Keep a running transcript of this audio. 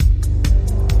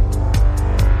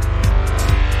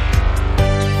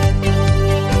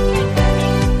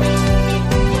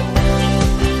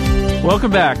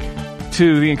Welcome back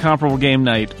to the Incomparable Game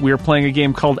Night. We are playing a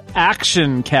game called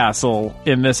Action Castle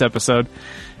in this episode,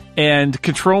 and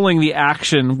controlling the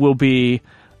action will be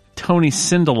Tony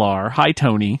Sindelar. Hi,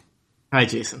 Tony. Hi,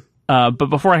 Jason. But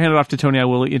before I hand it off to Tony, I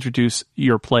will introduce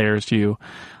your players to you.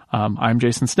 I'm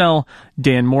Jason Snell.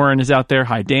 Dan Morin is out there.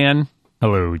 Hi, Dan.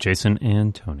 Hello, Jason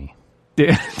and Tony.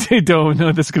 Don't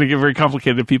know. This is going to get very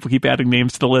complicated if people keep adding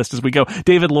names to the list as we go.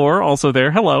 David Lohr, also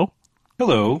there. Hello.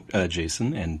 Hello,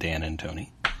 Jason and Dan and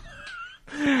Tony.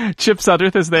 Chip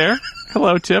Sudderth is there.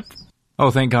 Hello, Chip. Oh,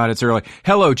 thank God it's early.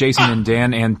 Hello, Jason and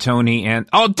Dan and Tony and...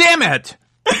 Oh, damn it!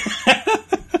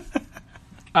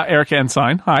 Erica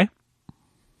Ensign. Hi.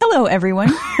 Hello, everyone.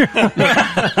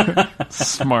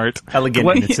 Smart. Elegant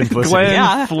in its simplicity.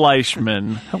 Glenn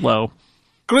Fleischman. Hello.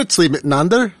 Grüezi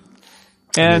miteinander.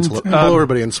 And hello,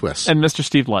 everybody in Swiss. And Mr.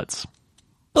 Steve Lutz.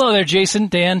 Hello there, Jason,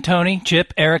 Dan, Tony,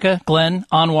 Chip, Erica, Glenn,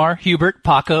 Anwar, Hubert,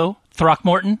 Paco,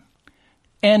 Throckmorton,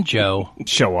 and Joe.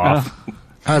 Show off.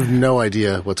 I have no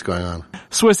idea what's going on.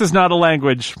 Swiss is not a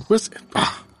language.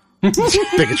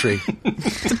 Bigotry.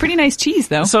 It's a pretty nice cheese,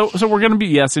 though. So we're going to be,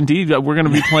 yes, indeed, we're going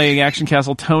to be playing Action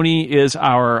Castle. Tony is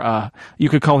our, you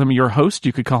could call him your host,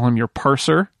 you could call him your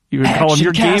parser, you could call him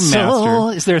your game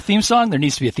master. Is there a theme song? There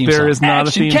needs to be a theme song. There is not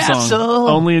Action a theme Castle. song.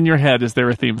 Only in your head is there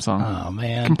a theme song. Oh,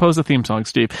 man. Compose a theme song,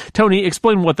 Steve. Tony,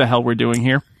 explain what the hell we're doing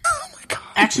here. Oh, my God.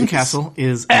 Action Castle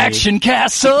is Action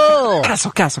Castle!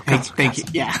 Castle. Thank you.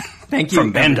 Yeah. Thank you.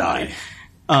 From Bandai.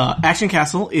 Action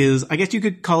Castle is, I guess you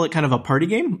could call it kind of a party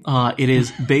game. It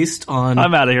is based on...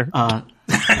 I'm out of here.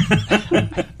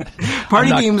 Party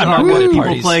games are what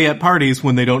people play at parties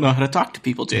when they don't know how to talk to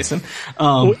people, Jason.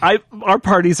 Our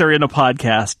parties are in a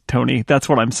podcast, Tony. That's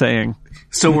what I'm saying.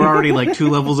 So we're already like 2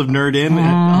 levels of nerd in.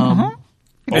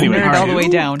 Anyway, nerd all the way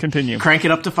down. Continue. Crank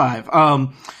it up to 5.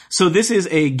 So this is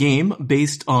a game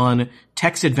based on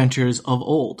text adventures of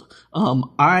old.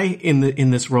 I,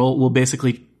 in this role, will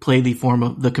basically play the form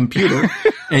of the computer,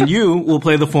 and you will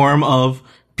play the form of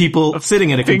people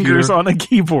sitting at a computer. Fingers on a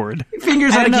keyboard.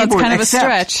 Fingers on a keyboard. It's kind of a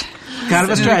stretch. Kind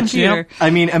of a stretch. Yep. I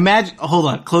mean, imagine, hold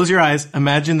on, close your eyes.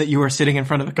 Imagine that you are sitting in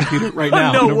front of a computer right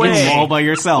now. No in a way. room all by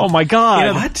yourself. Oh my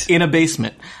God. In a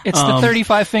basement. It's the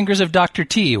 35 fingers of Dr.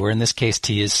 T, where in this case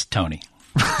T is Tony.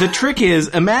 The trick is,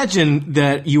 imagine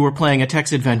that you were playing a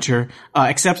text adventure,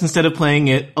 except instead of playing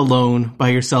it alone by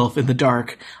yourself in the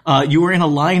dark, you were in a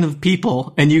line of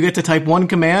people, and you get to type one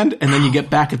command, and then you get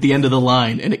back at the end of the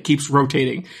line, and it keeps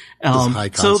rotating. High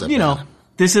concept, man.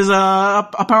 This is a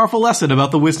powerful lesson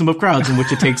about the wisdom of crowds, in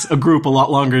which it takes a group a lot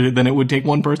longer than it would take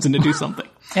one person to do something.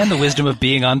 And the wisdom of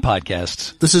being on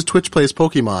podcasts. This is Twitch Plays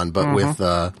Pokemon, but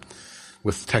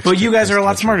with text. But you guys are a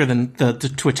lot smarter than the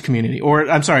Twitch community. Or,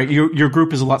 I'm sorry, your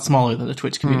group is a lot smaller than the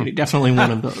Twitch community. Definitely one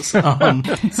of those. And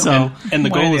the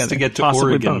goal is to get to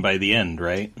Oregon by the end,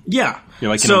 right? Yeah.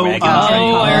 You're like in a wagon train. I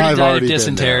already I've died already of been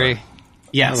dysentery.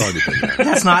 Yes.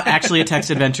 That's not actually a text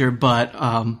adventure, but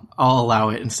I'll allow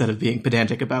it instead of being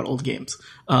pedantic about old games.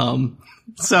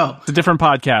 It's a different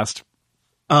podcast.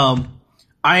 I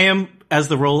am, as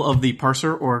the role of the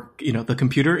parser or, the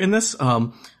computer in this,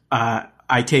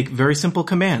 I take very simple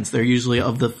commands. They're usually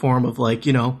of the form of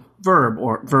verb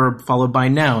or verb followed by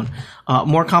noun.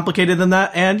 More complicated than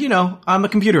that. And, I'm a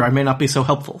computer. I may not be so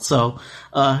helpful. So,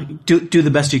 do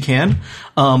the best you can.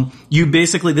 You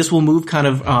basically, this will move kind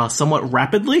of, somewhat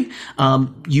rapidly.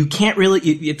 You can't really,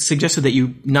 it's suggested that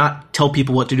you not tell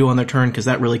people what to do on their turn because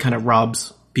that really kind of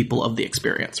robs people of the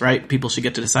experience, right? People should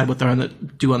get to decide what they're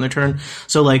do on their turn.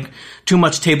 So too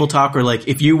much table talk or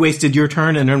if you wasted your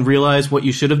turn and then realize what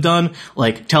you should have done,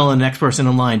 telling the next person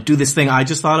in line, do this thing I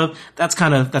just thought of, that's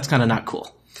kind of not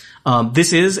cool.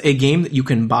 This is a game that you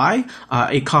can buy.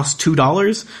 It costs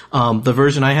 $2. The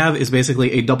version I have is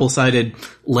basically a double-sided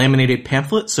laminated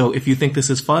pamphlet. So if you think this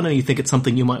is fun and you think it's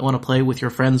something you might want to play with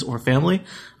your friends or family,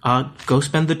 go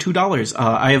spend the $2.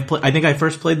 I think I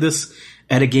first played this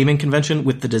at a gaming convention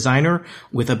with the designer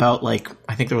with about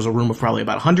I think there was a room of probably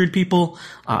about 100 people.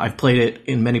 I've played it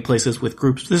in many places with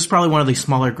groups. This is probably one of the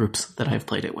smaller groups that I've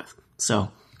played it with.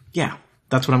 So yeah,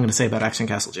 that's what I'm going to say about Action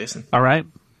Castle, Jason. All right.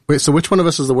 Wait, so which one of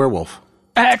us is the werewolf?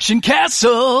 Action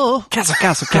Castle! Castle.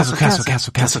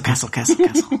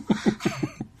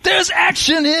 There's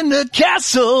action in the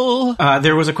castle!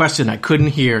 There was a question I couldn't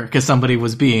hear because somebody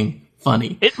was being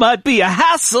funny. It might be a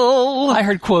hassle. I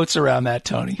heard quotes around that,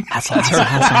 Tony. Hassle.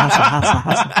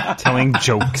 Telling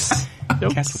jokes.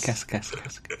 Castle.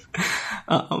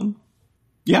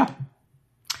 Yeah.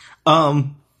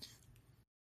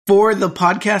 For the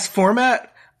podcast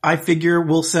format, I figure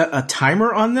we'll set a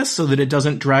timer on this so that it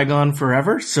doesn't drag on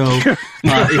forever. So, if you keep,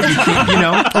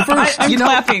 I'm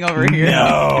clapping over here.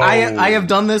 I have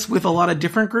done this with a lot of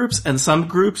different groups, and some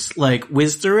groups like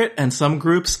whiz through it, and some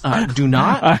groups do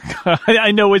not.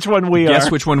 I know which one we are. Guess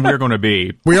which one we're going to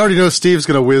be. We already know Steve's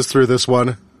going to whiz through this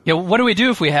one. Yeah, what do we do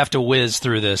if we have to whiz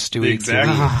through this? Do we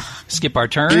skip our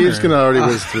turn? Steve's going to already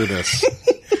whiz through this.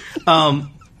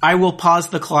 I will pause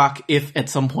the clock if at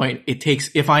some point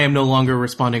if I am no longer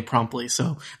responding promptly.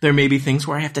 So there may be things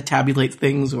where I have to tabulate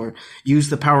things or use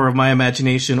the power of my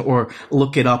imagination or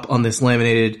look it up on this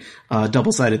laminated,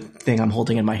 double-sided thing I'm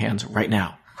holding in my hands right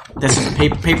now. This is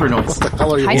paper noise. What the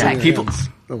hell are you High-tech. holding? People,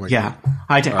 Oh my yeah,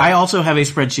 high-tech. I also have a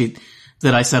spreadsheet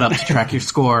that I set up to track your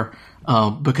score,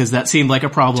 because that seemed like a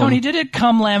problem. Tony, did it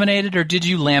come laminated or did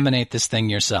you laminate this thing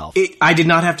yourself? I did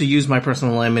not have to use my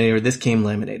personal laminator. This came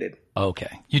laminated. Okay.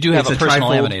 You do have It's a a personal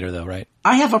trifold. laminator though, right?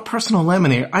 I have a personal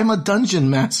laminator. I'm a dungeon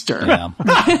master. Yeah.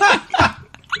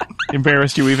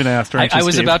 Embarrassed you even asked, right? I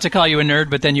was about to call you a nerd,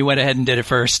 but then you went ahead and did it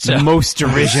first. So. Most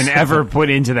derision ever put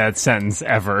into that sentence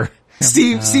ever.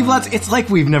 Steve Lutz, it's like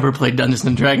we've never played Dungeons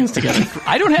and Dragons together.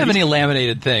 I don't have any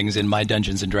laminated things in my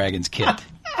Dungeons and Dragons kit.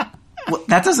 Well,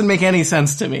 that doesn't make any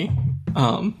sense to me.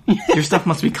 Your stuff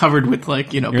must be covered with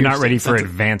You're not ready for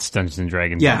advanced Dungeons and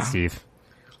Dragons, Yeah. yet, Steve.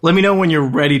 Let me know when you're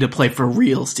ready to play for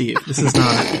real, Steve. This is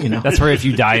not, That's where if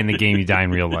you die in the game, you die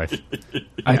in real life.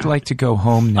 I'd like to go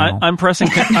home now. I'm pressing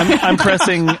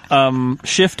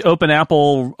Shift Open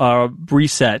Apple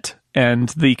reset, and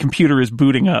the computer is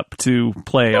booting up to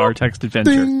play our text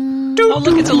adventure. Oh,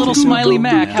 look, it's a little smiley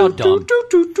Mac. How dumb.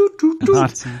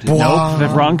 Nope,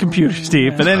 the wrong computer,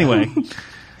 Steve. But anyway,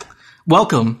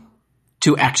 Welcome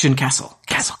to Action Castle.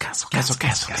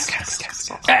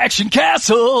 Action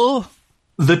Castle!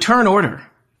 The turn order.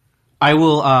 I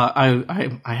will,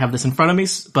 I have this in front of me,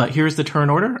 but here's the turn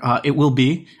order. It will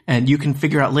be, and you can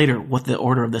figure out later what the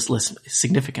order of this list is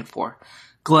significant for.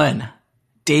 Glenn,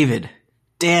 David,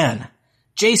 Dan,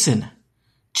 Jason,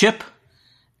 Chip,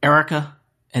 Erica,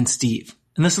 and Steve.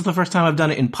 And this is the first time I've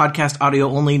done it in podcast audio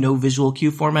only, no visual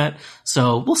cue format.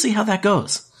 So we'll see how that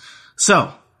goes.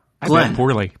 So, Glenn,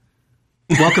 Poorly.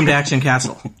 welcome to Action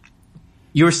Castle.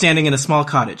 You are standing in a small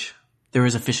cottage. There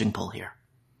is a fishing pole here.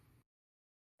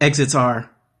 Exits are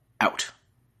out.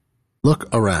 Look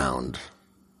around.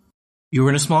 You are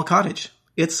in a small cottage.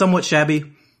 It's somewhat shabby.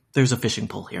 There's a fishing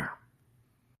pole here.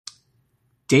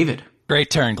 David. Great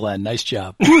turn, Glenn. Nice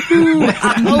job. It's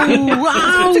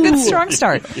a good strong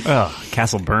start. Oh,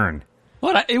 Castle Burn.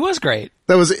 It was great.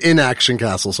 That was in Action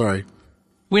Castle, sorry.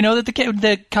 We know that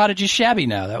the cottage is shabby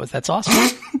now. That's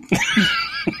awesome.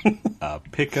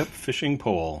 Pick up fishing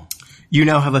pole. You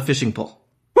now have a fishing pole.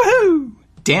 Woohoo!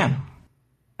 Dan.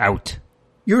 Out.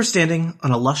 You're standing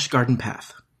on a lush garden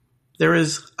path. There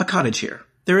is a cottage here.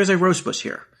 There is a rose bush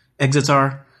here. Exits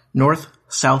are north,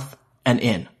 south, and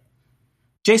in.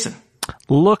 Jason.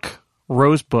 look,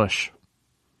 rosebush.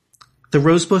 The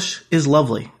rose bush is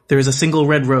lovely. There is a single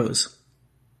red rose.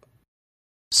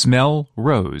 Smell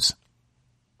rose.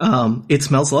 It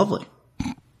smells lovely.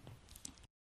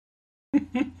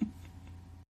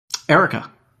 Erica.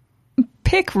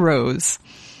 Pick rose.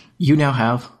 You now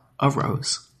have a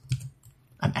rose.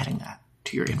 I'm adding that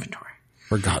to your inventory.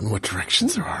 Forgotten what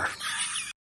directions there are.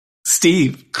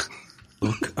 Steve.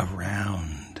 Look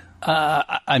around.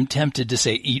 I'm tempted to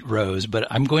say eat rose, but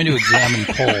I'm going to examine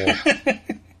pole.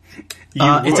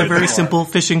 It's a very simple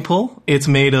fishing pole. It's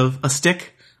made of a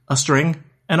stick, a string,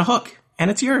 and a hook. And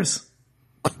it's yours.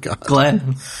 Oh, God.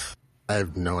 Glenn. I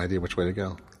have no idea which way to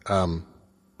go.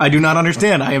 I do not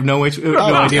understand. I have no idea which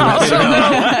way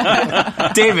to go.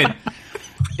 David.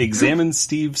 Examine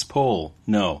Steve's pole.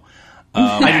 No.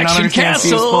 I do not understand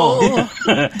Steve's pole.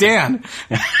 Dan.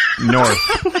 North.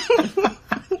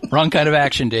 Wrong kind of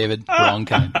action, David. Wrong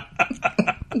kind.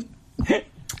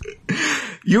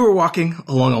 You are walking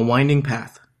along a winding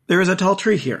path. There is a tall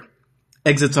tree here.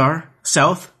 Exits are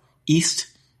south, east,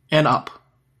 and up.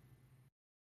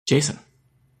 Jason.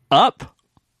 Up.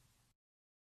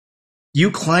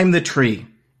 You climb the tree.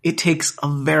 It takes a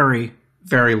very,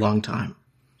 very long time.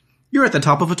 You're at the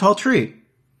top of a tall tree.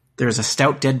 There's a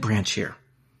stout dead branch here.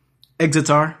 Exits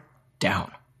are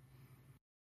down.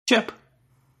 Chip.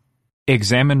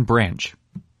 Examine branch.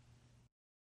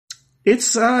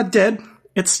 It's dead.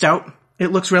 It's stout.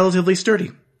 It looks relatively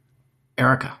sturdy.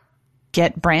 Erica.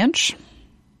 Get branch.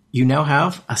 You now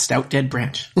have a stout dead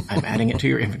branch. I'm adding it to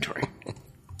your inventory.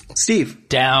 Steve.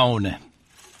 Down.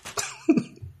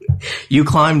 You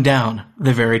climb down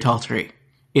the very tall tree.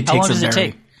 It How takes long a does it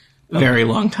very, take? very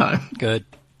long time. Good.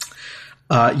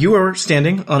 You are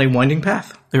standing on a winding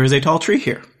path. There is a tall tree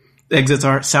here. The exits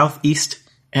are south, east,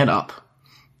 and up.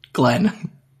 Glenn.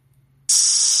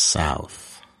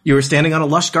 South. You are standing on a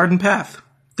lush garden path.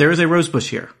 There is a rosebush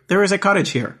here. There is a cottage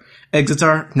here. Exits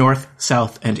are north,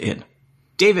 south, and in.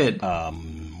 David.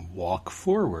 Walk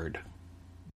forward.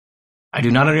 I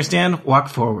do not understand. Walk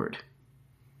forward.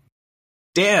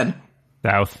 Dan.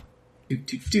 South.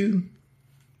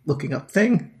 Looking up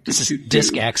thing. This is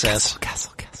disc access.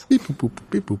 Castle. Beep, boop, boop,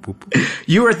 beep, boop, boop, boop.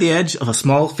 You are at the edge of a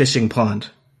small fishing pond.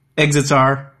 Exits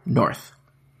are north.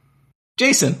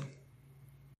 Jason.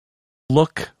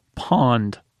 Look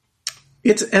pond.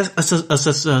 It's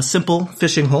a simple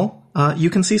fishing hole. You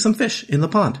can see some fish in the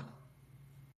pond.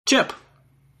 Chip.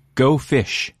 Go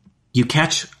fish. You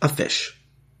catch a fish.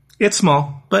 It's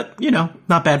small, but,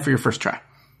 not bad for your first try.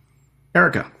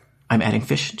 Erica, I'm adding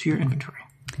fish to your inventory.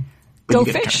 But Go you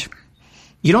get a fish. try.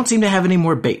 You don't seem to have any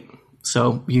more bait,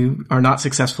 so you are not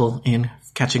successful in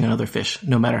catching another fish,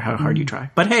 no matter how hard you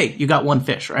try. But hey, you got one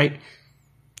fish, right?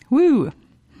 Woo.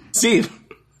 Steve.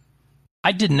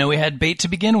 I didn't know we had bait to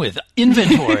begin with.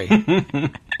 Inventory.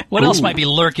 What else might be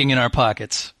lurking in our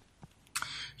pockets?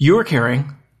 You are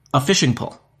carrying a fishing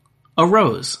pole, a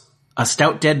rose, a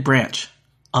stout dead branch,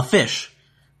 a fish,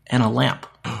 and a lamp.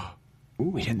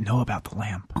 We didn't know about the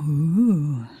lamp.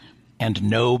 And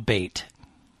no bait.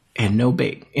 And no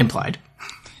bait, implied.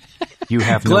 You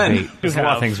have no Glenn. bait. There's a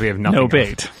lot of things we have nothing No of.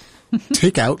 bait.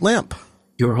 Take out lamp.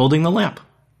 You are holding the lamp.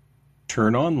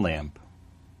 Turn on lamp.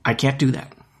 I can't do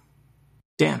that.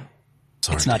 Dan.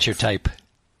 It's not your type.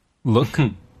 Look.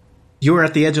 You are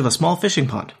at the edge of a small fishing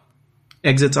pond.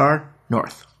 Exits are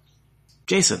north.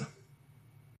 Jason.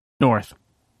 North.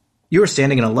 You are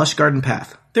standing in a lush garden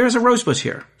path. There is a rosebush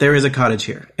here. There is a cottage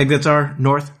here. Exits are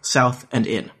north, south, and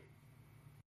in.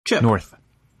 Chip. North.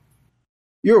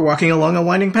 You are walking along a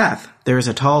winding path. There is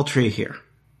a tall tree here.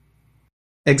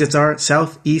 Exits are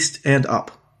south, east, and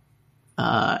up.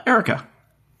 Erica.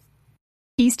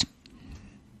 East.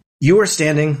 You are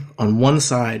standing on one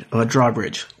side of a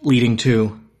drawbridge leading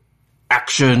to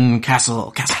Action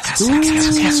Castle.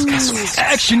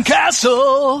 Action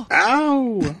Castle!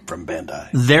 Ow! From Bandai.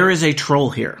 There is a troll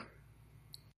here.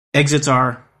 Exits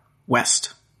are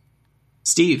west.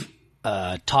 Steve.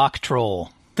 Talk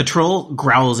troll. The troll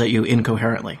growls at you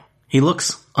incoherently. He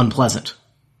looks unpleasant.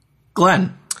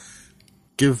 Glenn.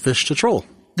 Give fish to troll.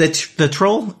 The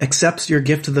troll accepts your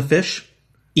gift to the fish,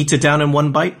 eats it down in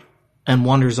one bite, and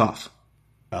wanders off.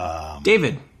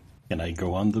 David. Can I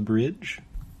go on the bridge?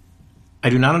 I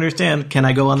do not understand. Can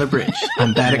I go on the bridge?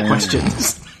 I'm bad at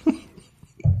questions.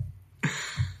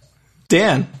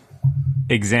 Dan.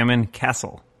 Examine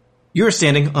castle. You are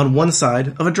standing on one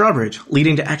side of a drawbridge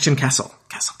leading to Action Castle.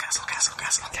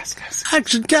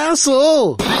 Action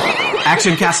Castle!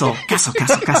 Action Castle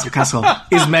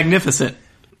is magnificent.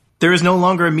 There is no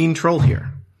longer a mean troll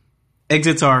here.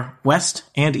 Exits are west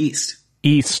and east.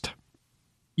 East.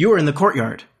 You are in the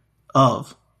courtyard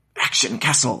of Action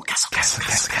Castle.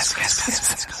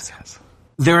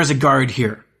 There is a guard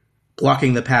here,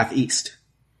 blocking the path east.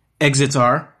 Exits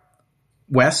are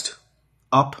west,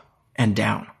 up, and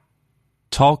down.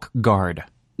 Talk guard.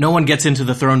 No one gets into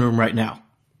the throne room right now,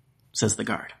 says the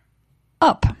guard.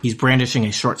 Up. He's brandishing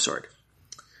a short sword.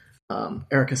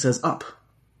 Erica says up.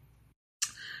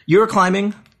 You're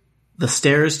climbing the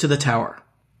stairs to the tower.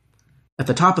 At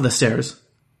the top of the stairs,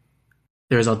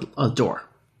 there's a door.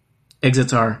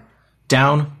 Exits are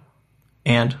down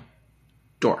and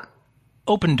door.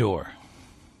 Open door.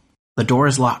 The door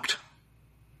is locked.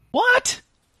 What?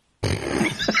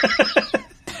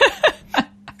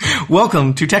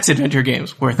 Welcome to Text Adventure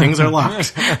Games, where things are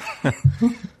locked.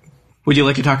 Would you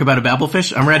like to talk about a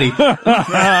Babblefish? I'm ready.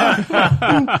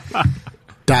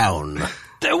 Down.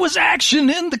 There was action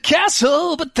in the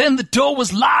castle, but then the door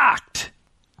was locked.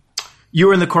 You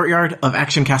are in the courtyard of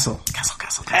Action Castle.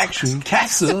 Action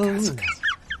Castle.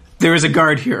 There is a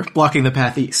guard here, blocking the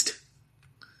path east.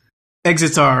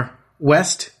 Exits are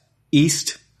west,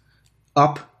 east,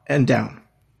 up, and down.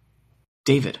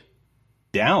 David.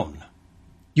 Down.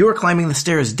 You are climbing the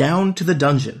stairs down to the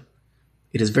dungeon.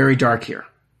 It is very dark here.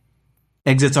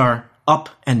 Exits are up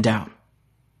and down.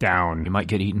 Down. You might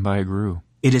get eaten by a grue.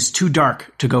 It is too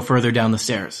dark to go further down the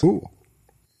stairs. Ooh.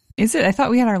 Is it? I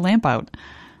thought we had our lamp out.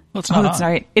 Well, it's not That's on.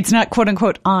 right. It's not quote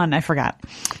unquote on. I forgot.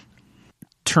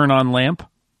 Turn on lamp.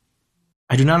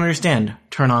 I do not understand.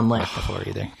 Turn on lamp. Before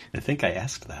either. I think I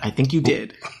asked that. I think you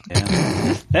did.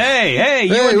 Hey, you Hey,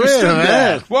 wait a understood minute.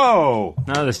 that. Whoa.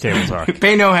 None of this table talk.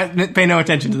 Pay no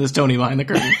attention to this Tony behind the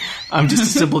curtain. I'm just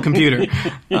a simple computer.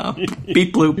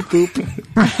 Beep bloop.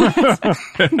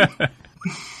 Boop.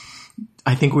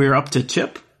 I think we're up to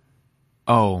Chip.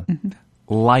 Oh.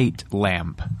 Light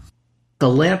lamp. The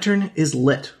lantern is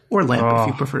lit or lamp if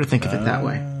you prefer to think of it that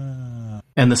way.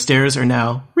 And the stairs are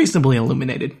now reasonably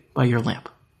illuminated by your lamp.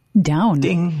 Down.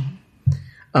 Ding.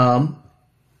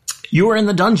 You are in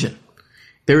the dungeon.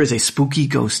 There is a spooky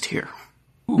ghost here.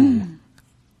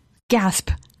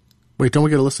 Gasp. Wait, don't we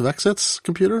get a list of exits,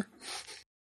 computer?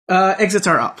 Exits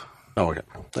are up. Oh, okay.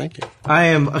 Thank you. I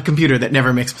am a computer that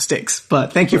never makes mistakes,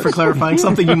 but thank you for clarifying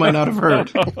something you might not have heard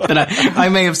that I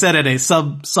may have said at a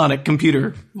subsonic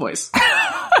computer voice.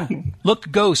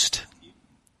 Look, ghost.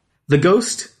 The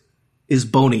ghost is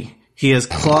bony. He has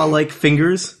claw-like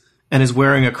fingers and is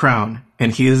wearing a crown,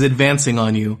 and he is advancing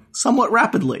on you somewhat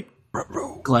rapidly.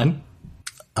 Glenn?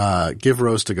 Give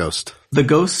rose to ghost. The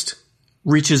ghost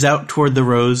reaches out toward the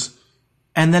rose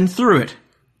and then through it,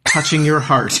 touching your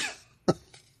heart.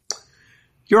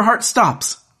 Your heart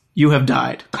stops. You have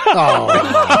died.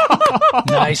 Oh,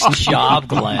 Nice job,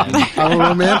 Glenn. I'm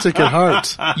romantic at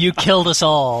heart. You killed us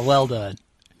all. Well done.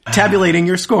 Tabulating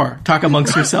your score. Talk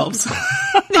amongst yourselves.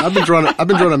 I've been drawing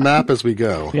a map as we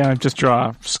go. Yeah, just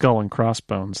draw skull and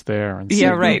crossbones there. And Yeah,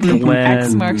 right.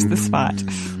 X marks the spot.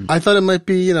 I thought it might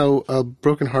be, a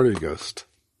broken-hearted ghost.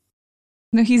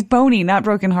 No, he's bony, not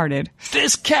brokenhearted.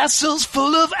 This castle's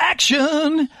full of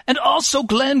action, and also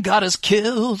Glenn got us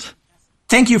killed.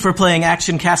 Thank you for playing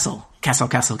Action Castle.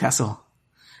 Castle.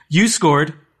 You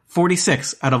scored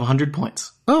 46 out of 100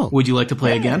 points. Oh. Would you like to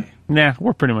play again? Nah,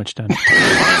 we're pretty much done.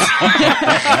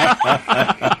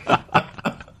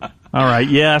 All right,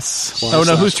 yes. Oh,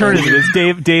 no, whose turn is it?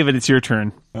 It's David, it's your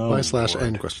turn.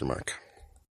 /N question mark.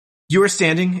 You are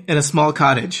standing in a small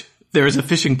cottage. There is a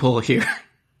fishing pole here.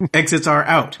 Exits are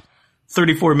out.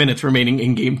 34 minutes remaining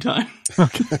in game time.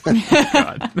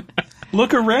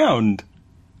 Look around.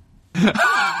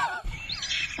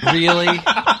 Really?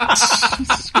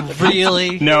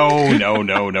 Really?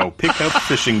 No. Pick up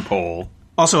fishing pole.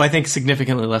 Also, I think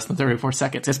significantly less than 34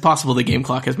 seconds. It's possible the game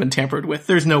clock has been tampered with.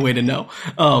 There's no way to know.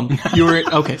 You were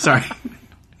okay. Sorry.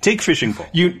 Take fishing pole.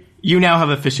 You now have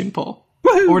a fishing pole.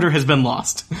 Woo-hoo. Order has been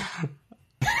lost.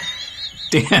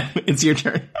 Dan, it's your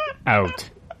turn. Out.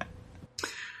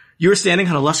 You are standing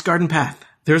on a lush garden path.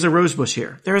 There's a rose bush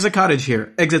here. There is a cottage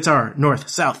here. Exits are north,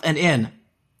 south, and in.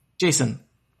 Jason.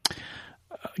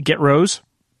 Get Rose.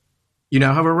 You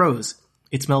now have a rose.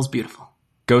 It smells beautiful.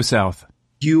 Go south.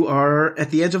 You are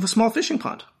at the edge of a small fishing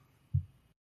pond.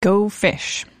 Go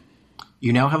fish.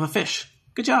 You now have a fish.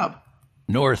 Good job.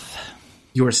 North.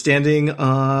 You are standing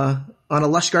on a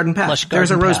lush garden path.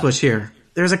 There's a rose bush here.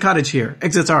 There's a cottage here.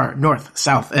 Exits are north,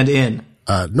 south, and in.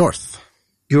 North.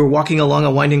 You are walking along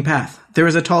a winding path. There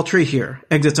is a tall tree here.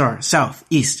 Exits are south,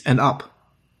 east, and up.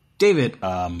 David.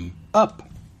 Up.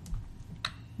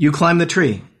 You climb the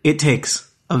tree. It takes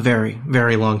a very,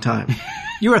 very long time.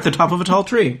 You are at the top of a tall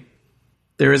tree.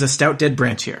 There is a stout dead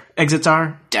branch here. Exits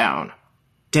are down.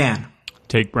 Dan.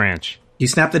 Take branch. You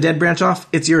snap the dead branch off.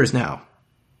 It's yours now.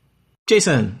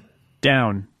 Jason.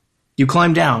 Down. You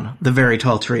climb down the very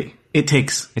tall tree. It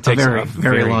takes a very,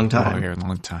 very long time. Very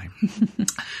long time.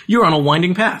 You're on a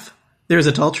winding path. There's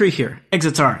a tall tree here.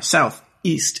 Exits are south,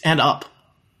 east, and up.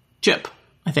 Chip,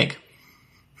 I think.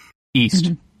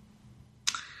 East.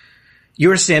 You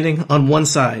are standing on one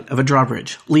side of a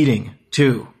drawbridge leading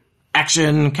to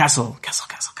Action Castle.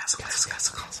 Castle.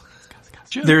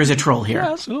 There is a troll here.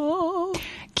 Castle.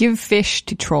 Give fish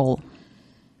to troll.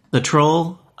 The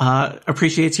troll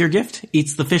appreciates your gift,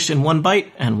 eats the fish in one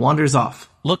bite, and wanders off.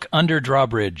 Look under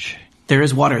drawbridge. There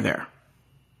is water there.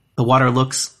 The water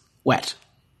looks wet.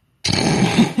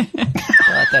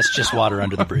 That's just water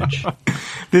under the bridge.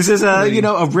 This is a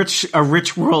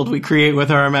rich world we create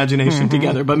with our imagination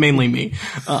together, but mainly me.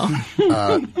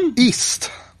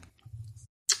 East.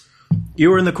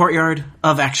 You are in the courtyard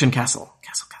of Action Castle.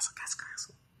 Castle.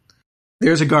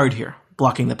 There's a guard here,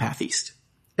 blocking the path east.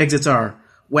 Exits are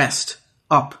west,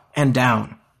 up, and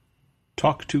down.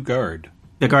 Talk to guard.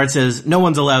 The guard says, no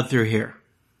one's allowed through here.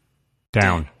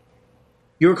 Down.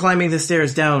 You are climbing the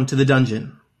stairs down to the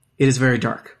dungeon. It is very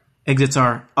dark. Exits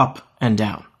are up and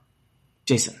down.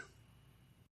 Jason.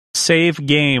 Save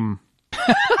game.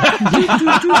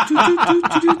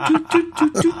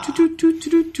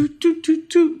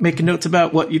 Making notes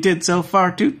about what you did so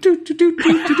far.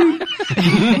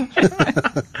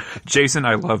 Jason,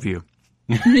 I love you.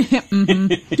 Well,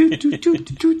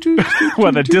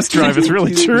 the disk drive is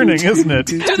really churning, isn't it?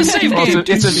 Do the same Well, game.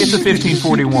 it's a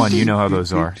 1541. You know how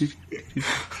those are.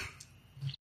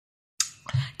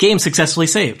 Game successfully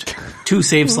saved. 2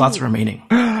 save slots remaining.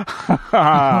 More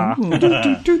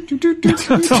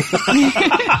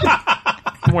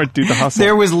do the hustle.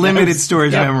 There was limited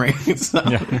storage memory. So.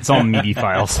 Yeah, it's all MIDI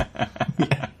files.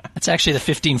 That's actually the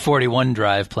 1541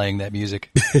 drive playing that music.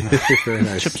 Very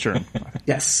nice. Chip's turn.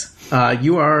 Yes.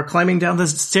 You are climbing down the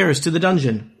stairs to the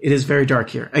dungeon. It is very dark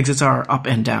here. Exits are up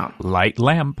and down. Light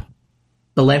lamp.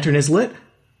 The lantern is lit.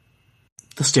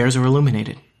 The stairs are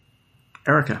illuminated.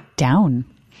 Erica. Down.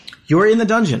 You're in the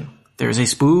dungeon. There's a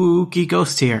spooky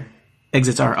ghost here.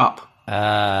 Exits are up.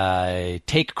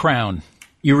 Take crown.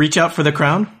 You reach out for the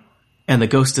crown, and the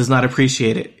ghost does not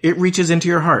appreciate it. It reaches into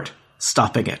your heart,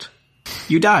 stopping it.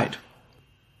 You died.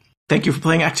 Thank you for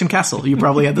playing Action Castle. You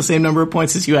probably had the same number of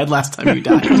points as you had last time you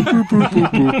died.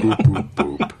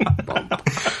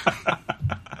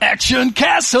 Action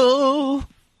Castle!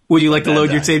 Would you like to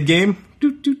load your saved game?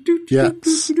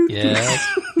 Yes.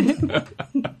 Yes. That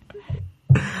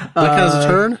counts as a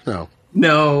turn? No.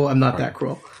 No, I'm not that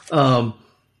cruel.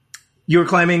 You were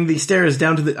climbing the stairs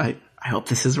down to the... I hope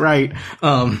this is right.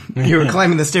 You were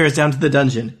climbing the stairs down to the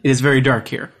dungeon. It is very dark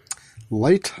here.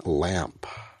 Light lamp.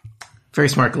 Very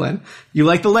smart, Glenn. You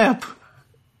like the lamp.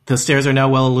 The stairs are now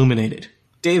well illuminated.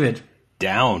 David.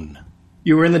 Down.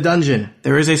 You were in the dungeon.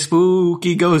 There is a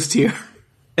spooky ghost here.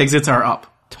 Exits are up.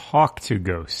 Talk to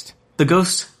ghost. The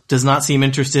ghost does not seem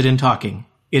interested in talking.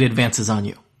 It advances on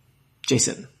you.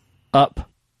 Jason. Up.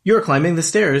 You are climbing the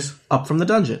stairs up from the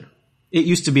dungeon. It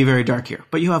used to be very dark here,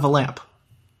 but you have a lamp.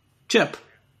 Chip.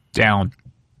 Down.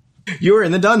 You are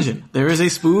in the dungeon. There is a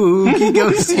spooky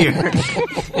ghost here.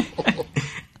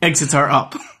 Exits are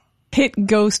up. Hit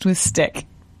ghost with stick.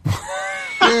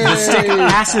 The stick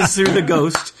passes through the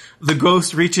ghost. The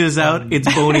ghost reaches out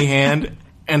its bony hand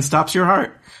and stops your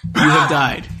heart. You have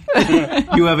died.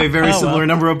 You have a very similar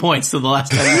number of points to the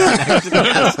last time you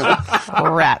died.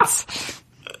 Rats.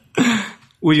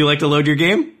 Would you like to load your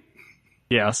game?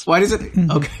 Yes. Why does it...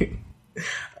 Okay.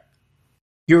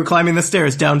 You are climbing the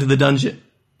stairs down to the dungeon.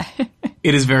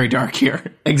 It is very dark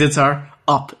here. Exits are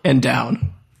up and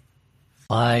down.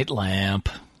 Light lamp.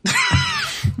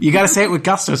 You gotta say it with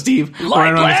gusto, Steve. Or I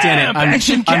don't understand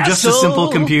it. I'm just a simple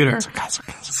computer.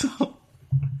 So,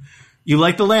 you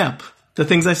like the lamp. The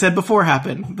things I said before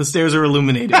happen. The stairs are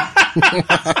illuminated.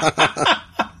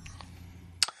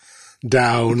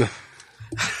 Down.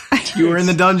 You are in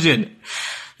the dungeon.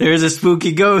 There is a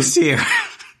spooky ghost here.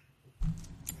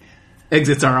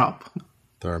 Exits are up.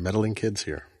 There are meddling kids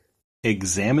here.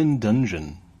 Examine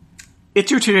dungeon.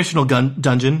 It's your traditional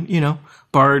dungeon, you know.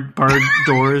 Barred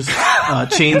doors,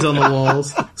 chains on the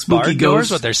walls, spooky Bar doors,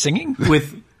 ghosts what they're singing?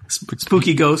 with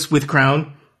spooky ghosts with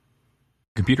crown.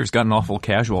 Computer's gotten awful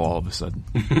casual all of a sudden.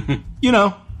 You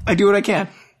know, I do what I can.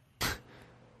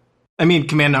 I mean,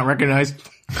 command not recognized.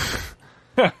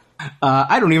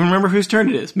 I don't even remember whose turn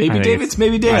it is. Maybe David's,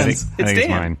 maybe Dan's. I think it's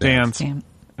mine. Dan's. Damn.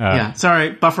 Yeah,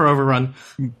 sorry, buffer overrun.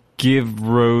 Give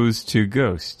rose to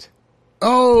ghost.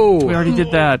 Oh! We already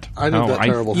did that. I did that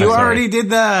terrible thing. You already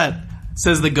did that,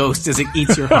 says the ghost as it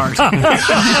eats your heart. I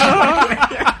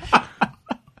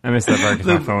missed that part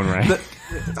because my phone rang.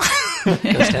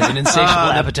 Ghost has an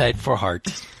insatiable appetite for heart.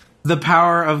 The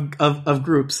power of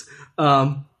groups.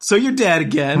 So you're dead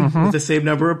again with the same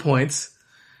number of points.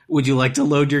 Would you like to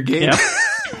load your game?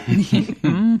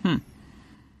 Yep.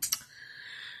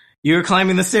 You're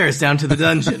climbing the stairs down to the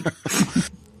dungeon.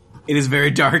 It is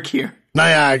very dark here.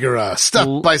 Niagara, step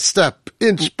by step,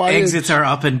 inch by Exits inch. are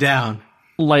up and down.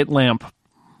 Light lamp.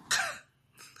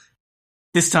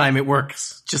 This time it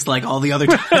works, just like all the other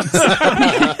times.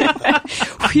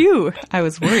 Phew. I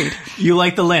was worried. You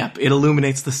light the lamp. It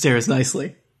illuminates the stairs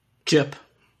nicely. Chip.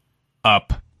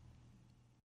 Up.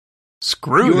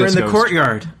 Screw You are this in the ghost.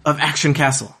 courtyard of Action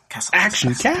Castle.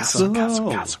 Action Castle.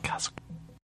 Castle.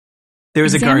 There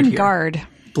is a guard Examine here, guard.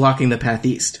 blocking the path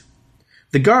east.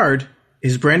 The guard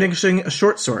is brandishing a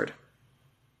short sword.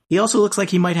 He also looks like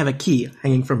he might have a key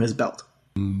hanging from his belt.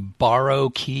 Borrow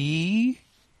key?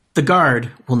 The guard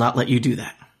will not let you do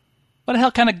that. What the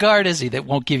hell kind of guard is he that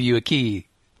won't give you a key?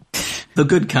 The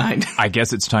good kind. I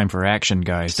guess it's time for action,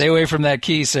 guys. Stay away from that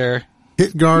key, sir.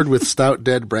 Hit guard with stout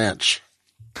dead branch.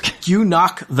 You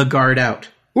knock the guard out.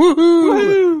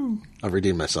 Woohoo! I've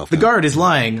redeemed myself. The guard is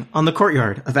lying on the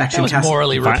courtyard of That Action was Castle.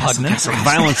 morally repugnant.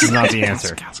 Violence is not the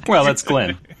answer. Well, that's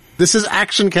Glenn. This is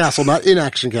Action Castle, not in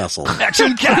Action Castle.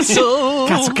 Action Castle!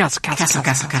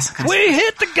 Castle. We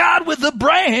hit the god with the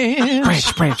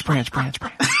branch! Branch.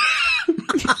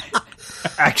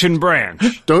 Action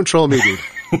branch. Don't troll me, dude.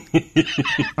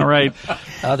 All right.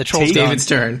 The troll's gone. David's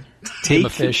turn. Take a the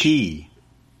fish. key.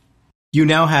 You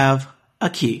now have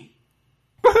a key.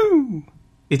 Woohoo!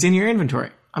 It's in your inventory.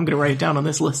 I'm going to write it down on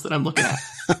this list that I'm looking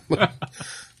at.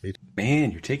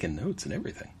 Man, you're taking notes and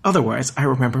everything. Otherwise, I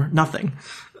remember nothing.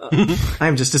 I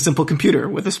am just a simple computer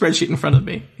with a spreadsheet in front of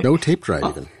me. No tape drive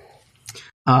even.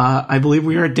 I believe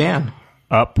we are at Dan.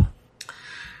 Up.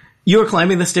 You are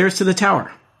climbing the stairs to the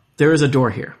tower. There is a door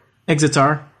here. Exits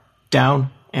are down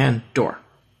and door.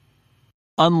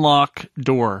 Unlock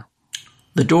door.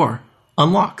 The door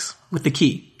unlocks with the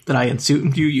key that I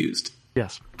assumed you used.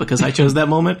 Yes. Because I chose that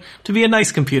moment to be a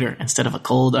nice computer instead of a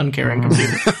cold, uncaring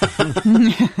computer.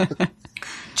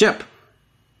 Chip.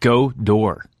 Go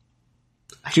door.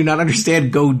 I do not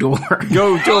understand go door.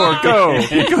 Go door, go.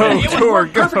 Go door,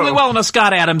 go. Perfectly well in a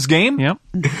Scott Adams game. Yep.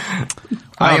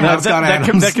 I am not Scott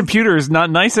Adams. That computer is not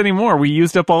nice anymore. We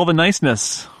used up all the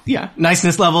niceness. Yeah.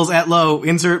 Niceness levels at low.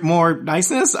 Insert more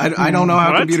niceness. I don't know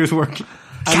how computers work.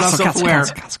 I'm not self-aware.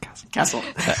 Castle.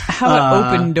 How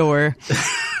about open door?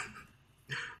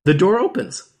 The door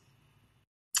opens.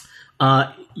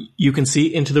 You can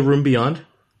see into the room beyond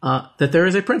that there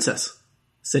is a princess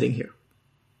sitting here.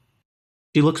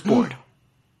 She looks bored.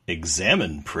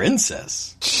 Examine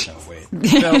princess. Oh, wait.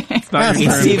 No,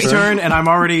 it's Steve's turn, and I'm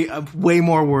already way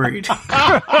more worried.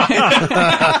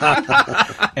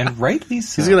 And rightly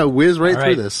so. He's going to whiz right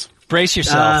through this. Brace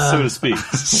yourself. So to speak.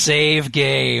 Save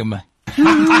game. Our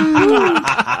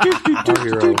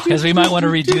hero. Because we might want to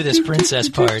redo this princess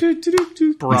part.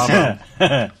 Bravo.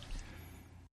 The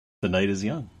night is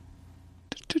young.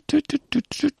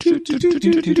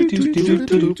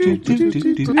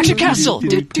 Action Castle!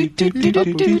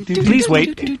 Please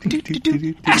wait.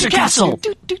 Action Castle!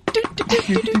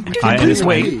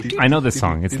 I know this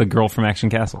song. It's the girl from Action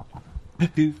Castle.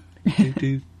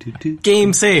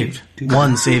 Game saved.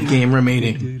 One save game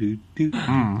remaining.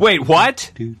 Wait,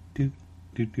 what?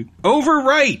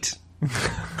 Overwrite!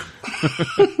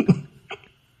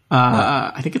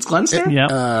 I think it's Glenn's turn.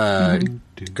 Yeah.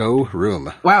 Go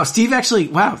room. Wow, Steve actually.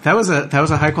 Wow, that was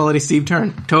a high quality Steve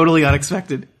turn. Totally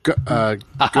unexpected. Go,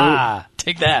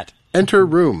 Take that, enter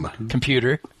room.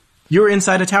 computer. You're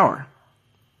inside a tower.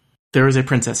 There is a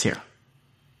princess here.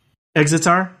 Exits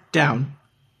are down.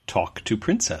 Talk to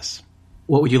princess.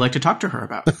 What would you like to talk to her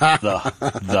about?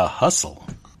 The hustle.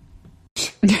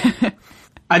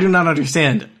 I do not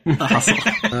understand the hustle.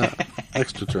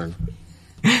 Extra turn.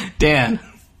 Dan.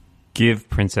 Give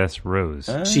Princess Rose.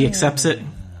 She accepts it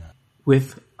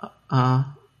with,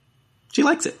 she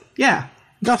likes it. Yeah.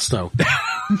 Gusto.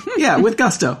 Yeah, with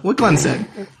gusto. What Glenn said.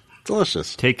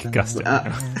 Delicious. Take gusto.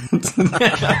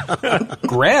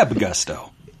 Grab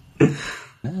gusto.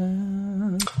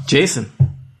 Jason.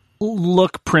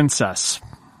 Look, princess.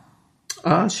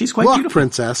 She's quite Look, beautiful.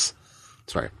 princess.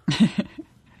 Sorry.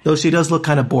 Though she does look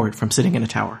kind of bored from sitting in a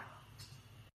tower.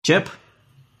 Chip.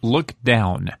 Look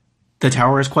down. The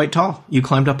tower is quite tall. You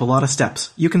climbed up a lot of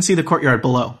steps. You can see the courtyard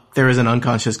below. There is an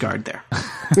unconscious guard there.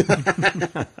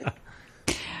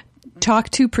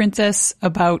 Talk to princess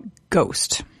about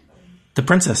ghost. The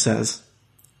princess says,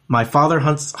 "My father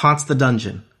haunts the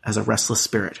dungeon as a restless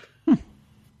spirit."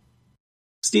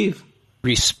 Steve.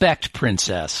 Respect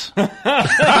princess. And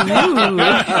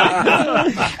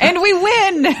we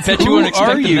win! Bet you weren't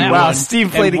expecting that Wow, one.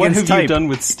 Steve played And what against have type. you done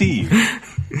with Steve?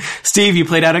 Steve, you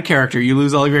played out of character. You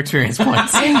lose all of your experience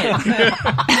points.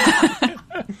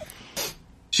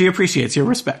 She appreciates your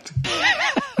respect.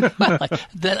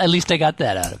 At least I got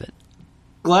that out of it.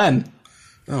 Glenn.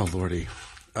 Oh, Lordy.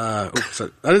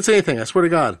 Sorry. I didn't say anything. I swear to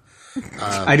God.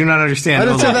 I do not understand. I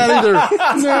didn't say Hold on.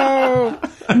 that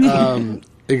either. No.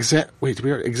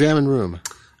 Examine room.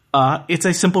 It's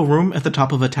a simple room at the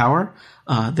top of a tower.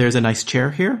 There's a nice chair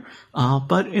here,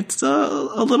 but it's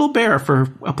a little bare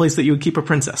for a place that you would keep a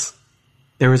princess.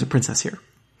 There is a princess here.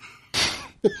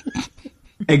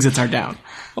 Exits are down.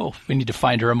 Oh, we need to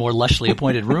find her a more lushly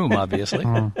appointed room, obviously.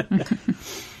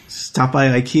 Stop by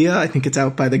IKEA. I think it's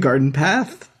out by the garden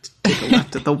path. Take a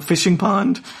left at the fishing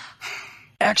pond.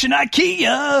 Action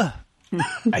IKEA!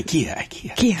 IKEA.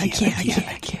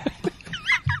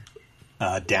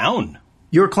 Down.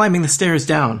 You're climbing the stairs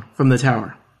down from the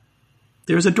tower.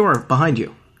 There's a door behind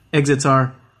you. Exits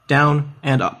are down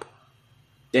and up.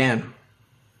 Dan.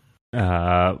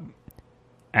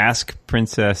 Ask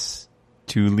Princess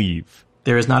to leave.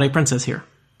 There is not a princess here.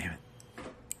 Damn it.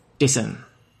 Jason.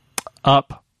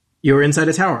 Up. You're inside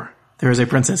a tower. There is a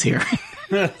princess here.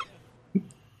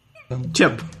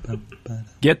 Chip.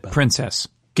 Get princess.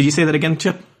 Could you say that again,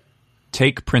 Chip?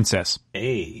 Take princess.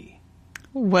 Hey.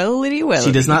 Wellity.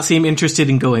 She does not seem interested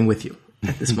in going with you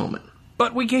at this moment.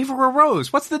 But we gave her a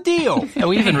rose. What's the deal? Yeah,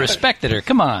 we even respected her.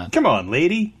 Come on. Come on,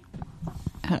 lady.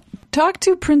 Talk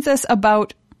to princess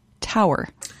about tower.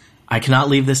 I cannot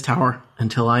leave this tower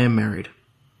until I am married.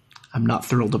 I'm not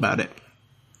thrilled about it.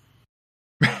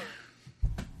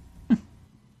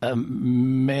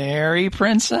 Mary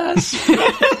princess?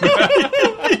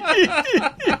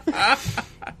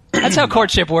 That's how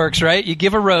courtship works, right? You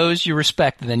give a rose, you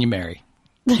respect, and then you marry.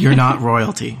 You're not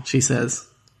royalty, she says.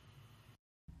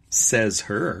 Says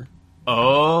her.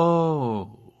 Oh.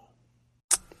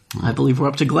 I believe we're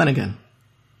up to Glenn again.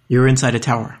 You're inside a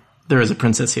tower. There is a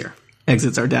princess here.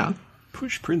 Exits are down.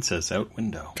 Push princess out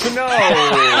window. No!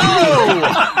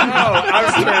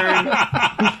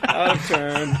 Out of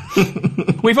turn.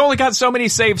 We've only got so many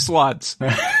save slots.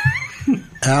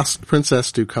 Ask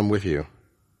princess to come with you.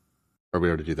 Or we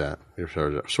already do that. We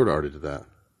sort of already did that.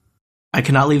 I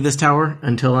cannot leave this tower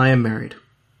until I am married.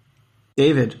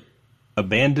 David.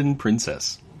 Abandon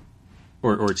princess.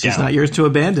 Or She's down. not yours to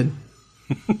abandon.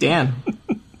 Dan.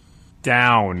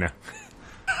 Down.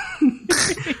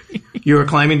 You are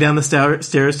climbing down the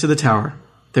stairs to the tower.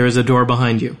 There is a door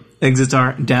behind you. Exits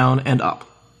are down and up.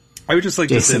 I would just like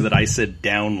Jason. to say that I said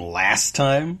down last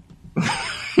time.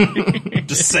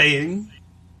 Just saying.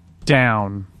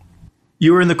 Down.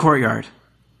 You are in the courtyard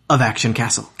of Action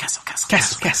Castle. Castle.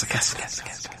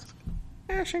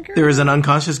 There is an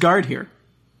unconscious guard here.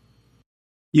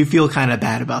 You feel kind of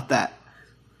bad about that.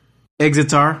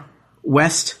 Exits are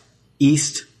west,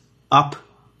 east, up,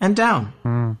 and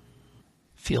down.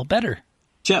 Feel better.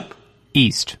 Chip.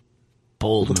 East.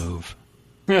 Bold move.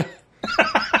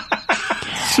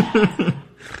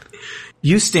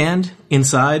 You stand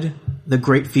inside the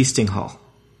Great Feasting Hall.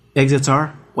 Exits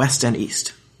are west and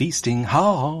east. Feasting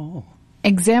hall.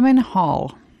 Examine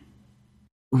hall.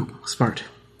 Ooh, smart.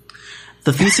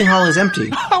 The feasting hall is empty,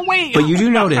 but you do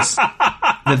notice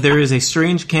that there is a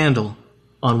strange candle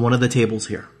on one of the tables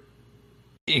here.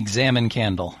 Examine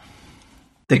candle.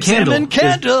 The Examine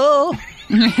candle.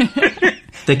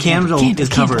 The candle is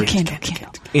covered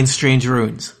in strange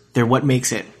runes. They're what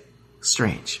makes it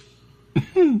strange.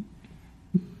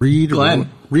 Read Glenn.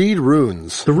 read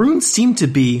runes. The runes seem to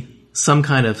be some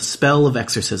kind of spell of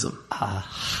exorcism.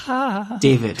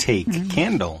 David, Take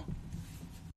candle.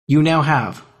 you now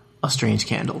have a strange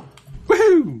candle.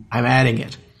 Woohoo! I'm adding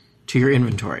it to your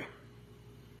inventory.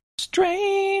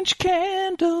 Strange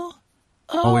candle.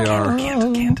 Oh, we are.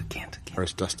 Candle.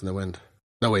 There's dust in the wind.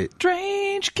 No, wait.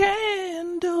 Strange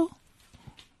candle.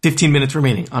 15 minutes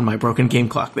remaining on my broken game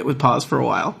clock that would pause for a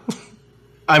while.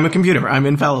 I'm a computer. I'm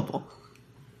infallible.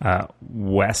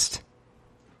 West.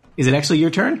 Is it actually your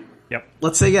turn? Yep.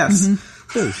 Let's say yes.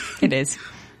 It is.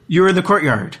 You're in the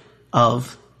courtyard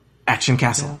of Action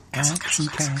Castle. Castle.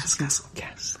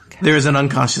 There is an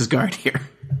unconscious guard here.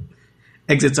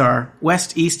 Exits are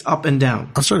west, east, up, and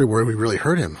down. I'm starting to worry we really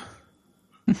hurt him.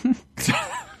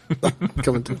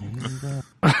 Coming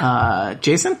to.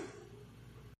 Jason?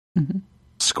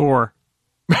 Score.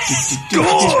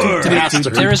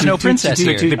 There is no princess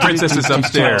here. The princess is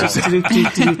upstairs.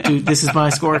 This is my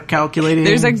score calculating.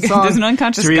 There's an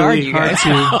unconscious guard, really you hard guys.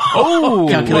 to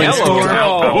calculate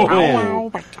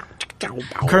Hello. score.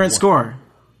 Current score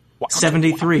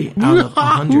 73 out of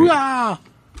 100.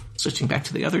 Switching back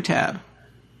to the other tab.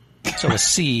 So a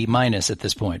C minus at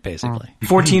this point, basically.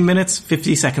 14 minutes,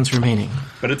 50 seconds remaining.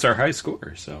 But it's our high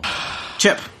score, so.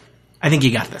 Chip, I think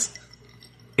you got this.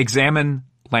 Examine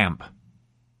lamp.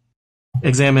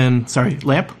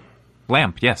 Lamp?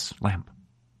 Lamp, yes, lamp.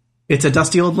 It's a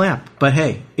dusty old lamp, but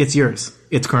hey, it's yours.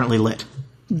 It's currently lit.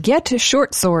 Get a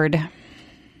short sword.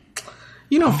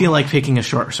 You don't feel like picking a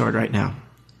short sword right now.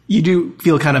 You do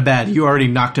feel kind of bad. You already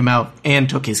knocked him out and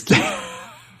took his key.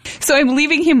 So I'm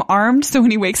leaving him armed so when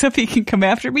he wakes up he can come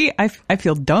after me? I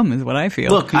feel dumb is what I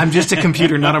feel. Look, I'm just a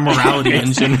computer, not a morality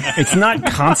engine. It's not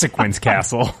Consequence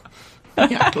Castle.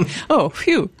 Oh,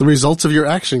 phew. The results of your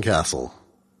action castle.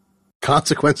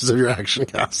 Consequences of your action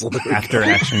castle. After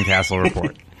Action Castle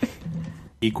report.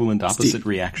 Equal and opposite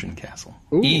reaction castle.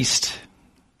 Ooh. East.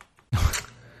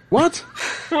 What?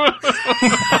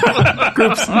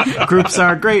 Groups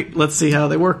are great. Let's see how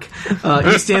they work.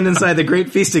 You stand inside the Great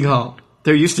Feasting Hall.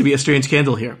 There used to be a strange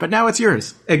candle here, but now it's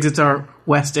yours. Exits are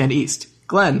west and east.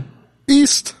 Glenn.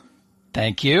 East.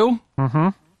 Thank you.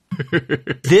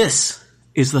 This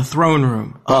is the throne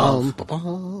room of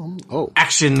Oh.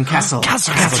 Action Castle.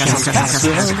 Castle.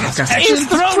 It's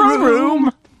the throne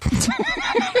room.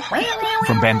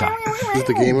 From Bandai. This is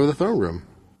the game of the throne room.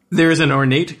 There is an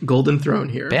ornate golden throne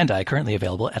here. Bandai currently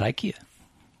available at IKEA.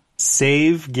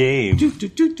 Save game. There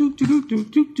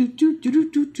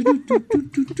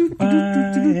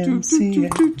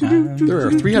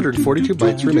are 342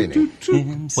 bytes remaining.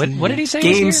 What did he say?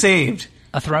 Game was here? saved.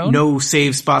 A throne? No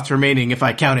save spots remaining if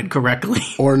I counted correctly.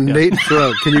 Ornate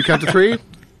throne. Can you count to 3?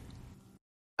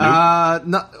 But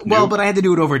I had to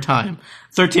do it over time.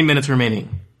 13 minutes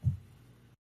remaining.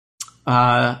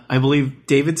 I believe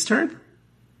David's turn?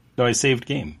 No, I saved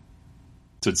game.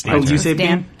 So it's Oh, Dan's you turn. saved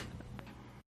Dan.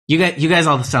 game? You guys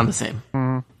all sound the same.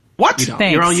 What? You don't.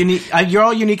 Thanks. You're all unique. You're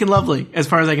all unique and lovely, as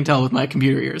far as I can tell with my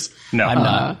computer ears. No, I'm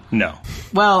not. No.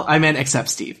 Well, I meant except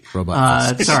Steve.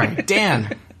 Robot. Sorry,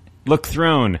 Dan. Look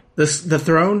throne. The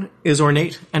throne is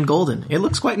ornate and golden. It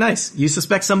looks quite nice. You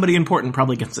suspect somebody important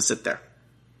probably gets to sit there.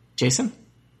 Jason?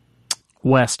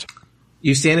 West.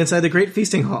 You stand inside the great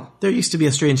feasting hall. There used to be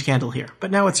a strange candle here,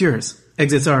 but now it's yours.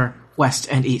 Exits are west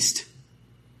and east.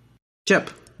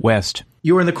 Chip? West.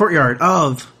 You are in the courtyard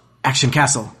of Action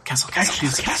Castle. Castle.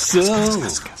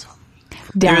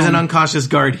 There is an unconscious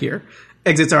guard here.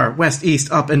 Exits are west,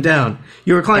 east, up, and down.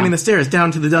 You are climbing the stairs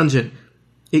down to the dungeon.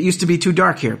 It used to be too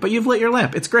dark here, but you've lit your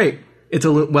lamp. It's great. It's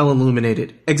well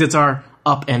illuminated. Exits are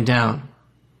up and down.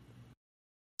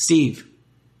 Steve.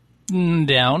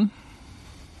 Down.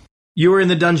 You are in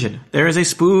the dungeon. There is a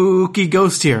spooky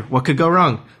ghost here. What could go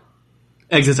wrong?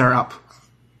 Exits are up.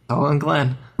 Oh, and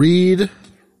Glenn. Read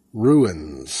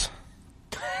ruins.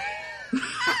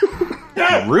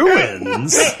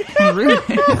 Ruins?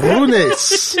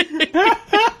 Runes.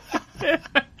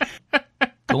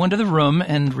 Go into the room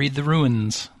and read the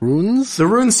ruins. Runes? The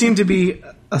runes seem to be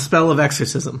a spell of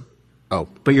exorcism, Oh.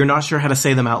 but you're not sure how to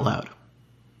say them out loud.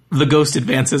 The ghost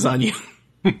advances on you.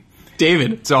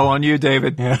 David. It's all on you,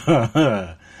 David.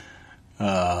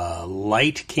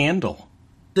 Light candle.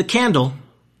 The candle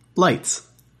lights.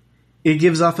 It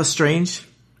gives off a strange,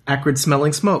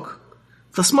 acrid-smelling smoke.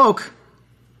 The smoke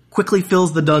quickly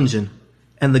fills the dungeon,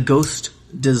 and the ghost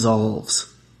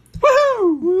dissolves.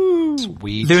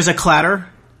 Sweet. There's a clatter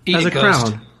Eat as it, a ghost.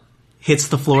 crown hits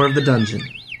the floor of the dungeon.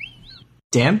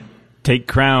 Dan, Take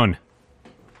crown.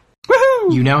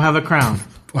 you now have a crown.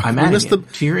 I'm adding missed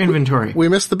it to your inventory. We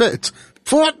missed the bit.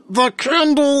 Put the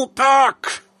candle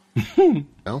back. Oh,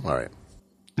 all right.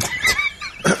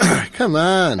 Come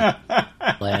on.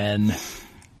 Glenn.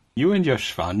 You and your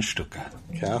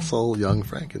Schwanstücke. Castle, Young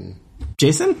Franken.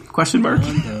 Jason? Question mark?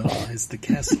 Is the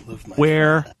castle of my...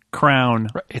 Where crown?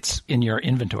 It's in your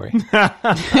inventory.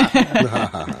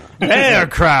 Their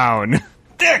crown.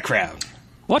 Their crown.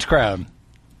 What crown?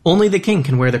 Only the king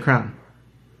can wear the crown.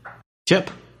 Chip,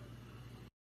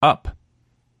 Up.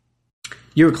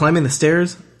 you were climbing the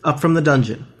stairs up from the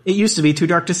dungeon. It used to be too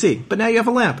dark to see, but now you have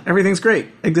a lamp. Everything's great.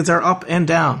 Exits are up and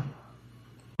down.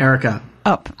 Erica,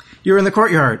 Up. you're in the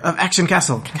courtyard of Action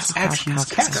Castle.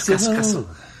 Castle.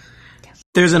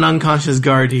 There's an unconscious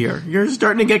guard here. You're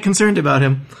starting to get concerned about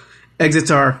him.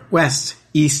 Exits are west,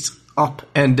 east, up,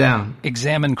 and down.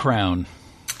 Examine crown.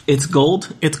 It's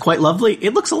gold. It's quite lovely.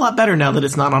 It looks a lot better now that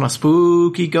it's not on a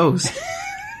spooky ghost.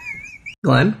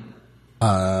 Glenn,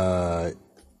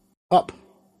 Up.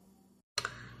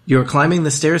 you're climbing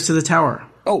the stairs to the tower.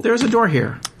 Oh. There's a door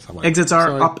here. Someone- Exits are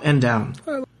sorry. up and down.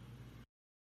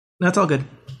 That's all good.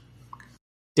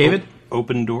 David,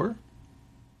 Open door?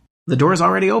 the door's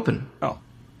already open. Oh.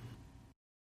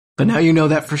 But now you know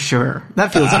that for sure.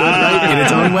 That feels good, right? In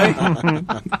its own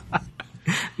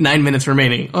way. 9 minutes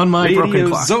remaining on my broken Radio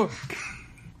clock. Zork.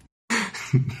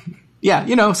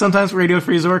 Yeah, sometimes Radio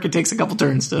Free Zork, it takes a couple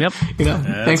turns to, Yep.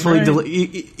 thankfully right.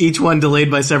 each one delayed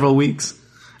by several weeks.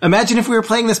 Imagine if we were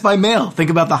playing this by mail. Think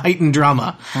about the heightened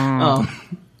drama.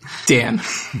 Dan,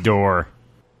 Door.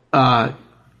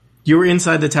 you were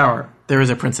inside the tower. There is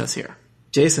a princess here.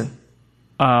 Jason,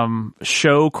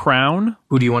 Show crown.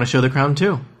 who do you want to show the crown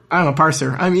to? I'm a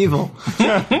parser. I'm evil.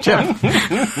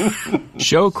 Chip,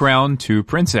 Show crown to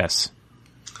princess.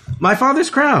 my father's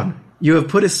crown. You have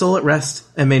put his soul at rest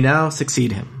and may now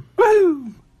succeed him.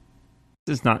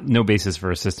 There's no basis for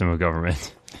a system of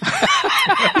government.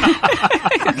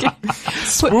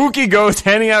 Spooky ghost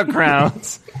handing out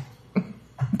crowns.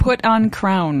 Put on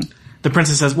crown. The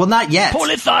princess says, well, not yet,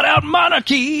 Poorly thought out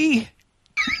monarchy.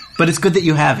 but it's good that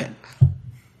you have it.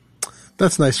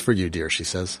 That's nice for you, dear, she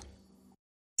says.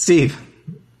 Steve,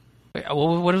 Wait,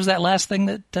 what was that last thing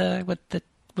that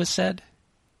was said?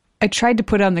 I tried to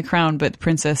put on the crown, but the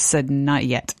princess said not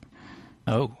yet.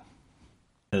 Oh.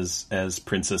 As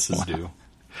princesses do.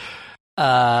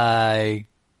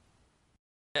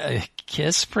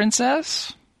 Kiss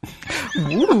princess?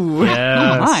 Ooh. Yes.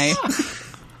 Oh my.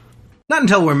 not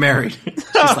until we're married. She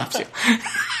slaps you.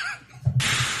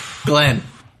 Glenn,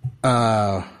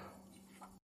 Down.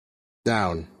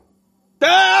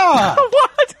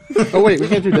 What? Oh, wait, we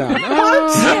can't do down.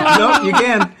 no, you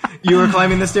can. You were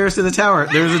climbing the stairs to the tower.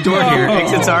 There's a door here.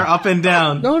 Exits are up and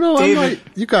down. No, David, I'm right.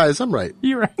 You guys, I'm right.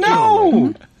 You're right.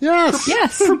 No! Yes.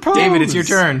 Yes. David, it's your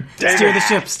turn. Steer the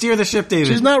ship. Steer the ship, David.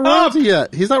 She's not royalty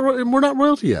yet. He's not. We're not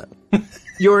royalty yet.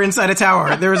 You're inside a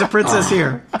tower. There is a princess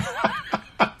here.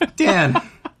 Dan,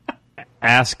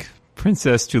 Ask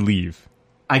princess to leave.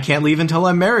 I can't leave until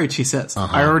I'm married, she says.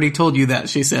 I already told you that,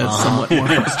 she says, somewhat more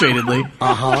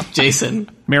frustratedly. Jason.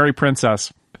 Mary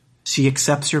Princess. She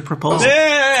accepts your proposal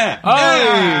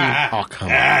Oh, come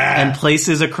on. and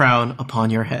places a crown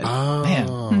upon your head.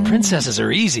 Man, princesses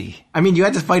are easy. I mean, you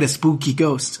had to fight a spooky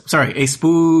ghost. Sorry, a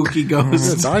spooky You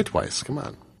ghost. died twice. Come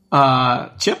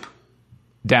on. Chip,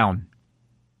 Down.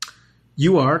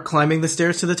 you are climbing the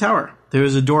stairs to the tower. There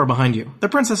is a door behind you. The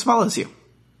princess follows you.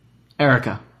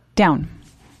 Erica, Down.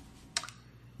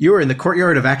 you are in the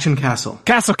courtyard of Action Castle.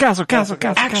 Castle.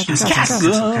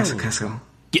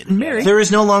 Getting married. There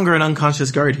is no longer an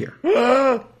unconscious guard here.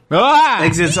 Ah!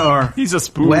 Exits are He's a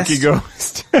spooky west,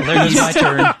 ghost. There goes my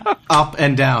turn. up,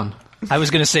 and down. I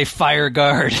was going to say fire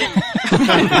guard. You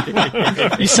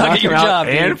suck at your job,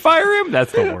 dude. and fire him?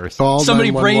 That's the worst. Call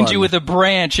Somebody 911. brained you with a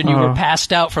branch and you were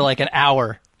passed out for like an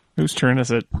hour. Whose turn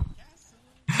is it?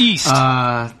 East.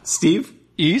 Steve,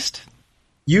 East?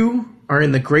 you are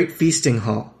in the Great Feasting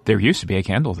Hall. There used to be a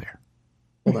candle there.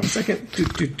 Hold on a second.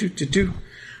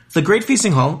 The Great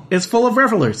Feasting Hall is full of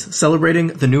revelers celebrating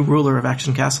the new ruler of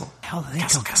Action Castle.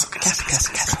 Castle.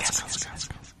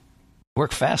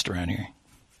 Work fast around here.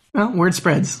 Well, word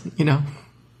spreads, you know.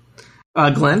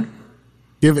 Glenn?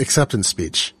 Give acceptance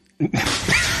speech.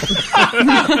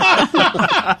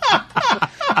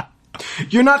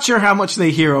 You're not sure how much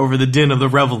they hear over the din of the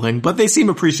reveling, but they seem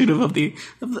appreciative of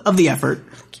the effort.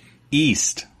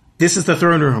 East. This is the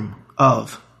throne room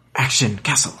of Action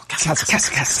Castle.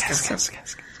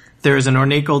 There is an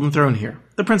ornate golden throne here.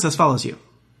 The princess follows you.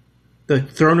 The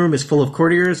throne room is full of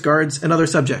courtiers, guards, and other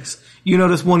subjects. You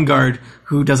notice one guard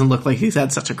who doesn't look like he's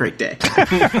had such a great day.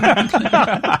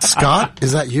 Scott,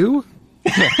 is that you?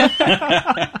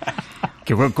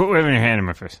 Okay, put your hand in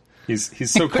my face.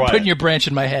 He's so Quit quiet. putting your branch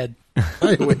in my head.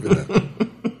 Hey, wait a minute.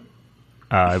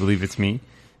 I believe it's me.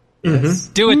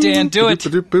 Do it, Dan. Do it.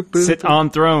 Sit on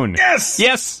throne. Yes!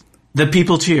 Yes! The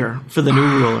people cheer for the new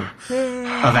ruler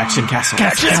of Action Castle.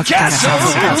 Castle.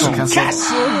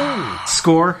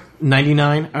 Score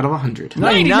 99 out of 100.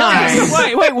 99!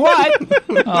 Wait, what?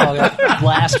 Oh, that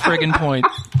last friggin' point.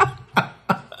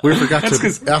 We forgot That's to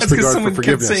because ask the guard someone for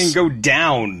kept forgiveness. saying go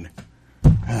down.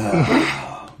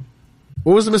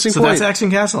 What was the missing So point? that's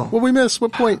Action Castle. What we miss?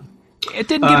 What point? It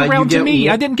didn't get you around to get me.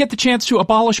 one- I didn't get the chance to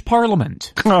abolish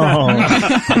Parliament.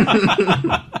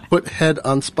 Put head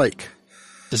on spike.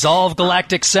 Dissolve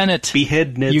Galactic Senate.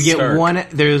 Behead Ned You get Stark. one.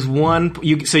 There's one.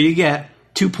 So you get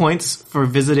 2 points for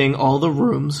visiting all the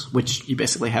rooms, which you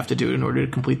basically have to do in order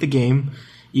to complete the game.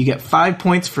 You get 5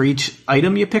 points for each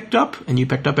item you picked up, and you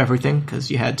picked up everything because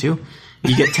you had to.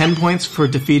 You get 10 points for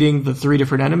defeating the 3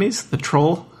 different enemies: the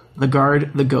troll, the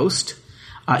guard, the ghost.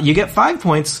 You get 5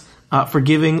 points for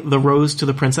giving the rose to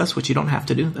the princess, which you don't have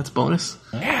to do. That's bonus.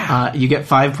 You get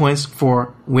 5 points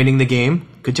for winning the game.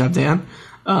 Good job, Dan.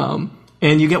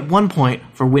 And you get 1 point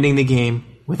for winning the game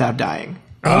without dying.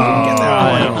 You didn't get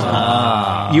that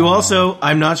point. You also,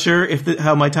 I'm not sure if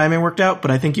how my timing worked out, but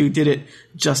I think you did it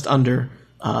just under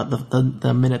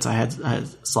the minutes I had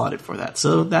slotted for that.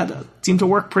 So that seemed to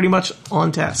work pretty much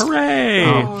on task.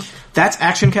 Hooray! That's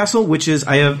Action Castle, which is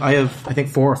I have I think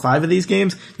 4 or 5 of these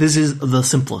games. This is the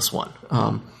simplest one.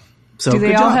 So Do they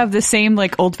good all job. have the same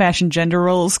like old-fashioned gender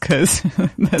roles? Because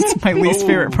that's my least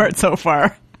favorite part so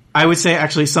far. I would say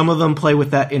actually some of them play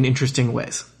with that in interesting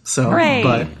ways. So,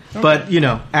 Hooray. but you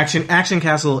know, Action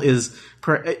Castle is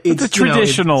it's The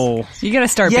traditional. You got to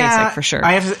start yeah, basic for sure.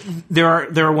 I have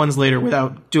there are ones later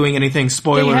without doing anything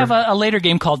spoiler. They have a later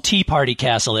game called Tea Party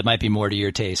Castle that might be more to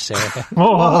your taste, Erica.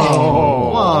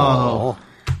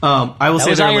 I will say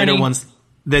was there are irony. later ones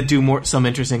that do some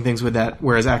interesting things with that,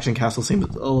 whereas Action Castle seems a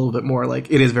little bit more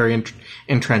like it is very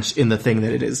entrenched in the thing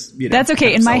that it is. You know, That's okay.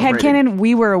 kind of In my celebrating. headcanon,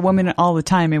 we were a woman all the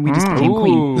time, and we just became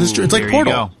queen. This is true. It's like There you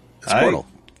Portal. go. It's Portal.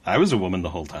 I was a woman the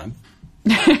whole time.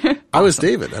 I was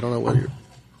David. I don't know what you're...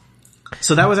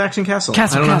 So that was Action Castle.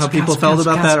 Castle, I don't know Castle, how people Castle, felt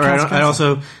about Castle, that, or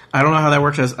Castle, I don't know how that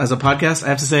works as a podcast. I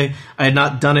have to say I had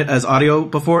not done it as audio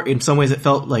before. In some ways, it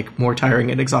felt like more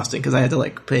tiring and exhausting because I had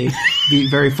to be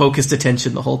very focused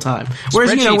attention the whole time. Whereas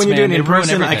when Spreadsheets, you're doing man, it in they ruin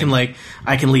person, everything.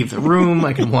 I can leave the room,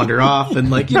 I can wander off,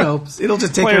 and it'll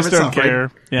just take care of Players don't itself. Right?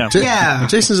 care. Yeah. Yeah.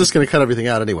 Jason's just going to cut everything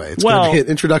out anyway. It's Well- going to be an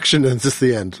introduction and just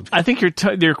the end. I think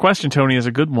your question, Tony, is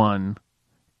a good one.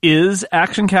 Is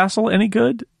Action Castle any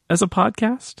good as a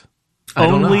podcast? I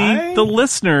don't know. Only the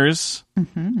listeners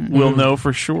will know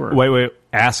for sure. Wait.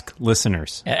 Ask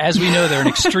listeners. As we know, they're an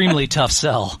extremely tough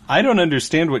sell. I don't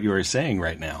understand what you are saying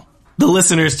right now. The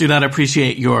listeners do not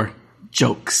appreciate your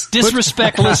jokes.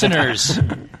 Disrespect listeners.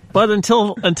 But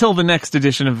until the next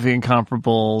edition of the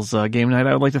Incomparables game night,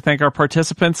 I would like to thank our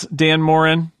participants, Dan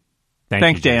Morin.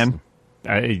 Thank you, Dan. Jason.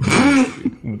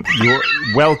 You're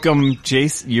welcome,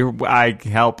 Jason. I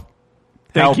help.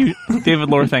 Thank you. David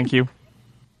Lohr, thank you.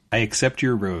 I accept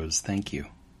your rose. Thank you.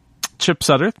 Chip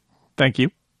Sutter, thank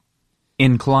you.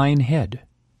 Incline head.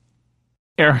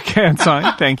 Erica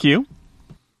Ensign, thank you.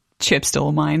 Chip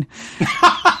stole mine.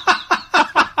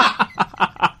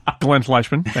 Glenn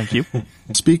Fleischman, thank you.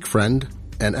 Speak, friend,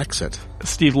 and exit.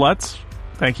 Steve Lutz,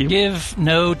 thank you. Give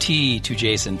no tea to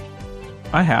Jason.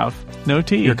 I have no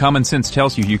tea. Your common sense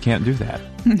tells you can't do that.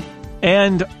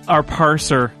 And our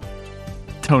parser,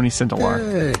 Tony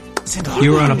Sindelar. Hey.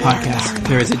 You were on a podcast.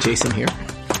 There is a Jason here.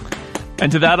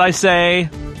 And to that I say,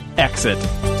 exit.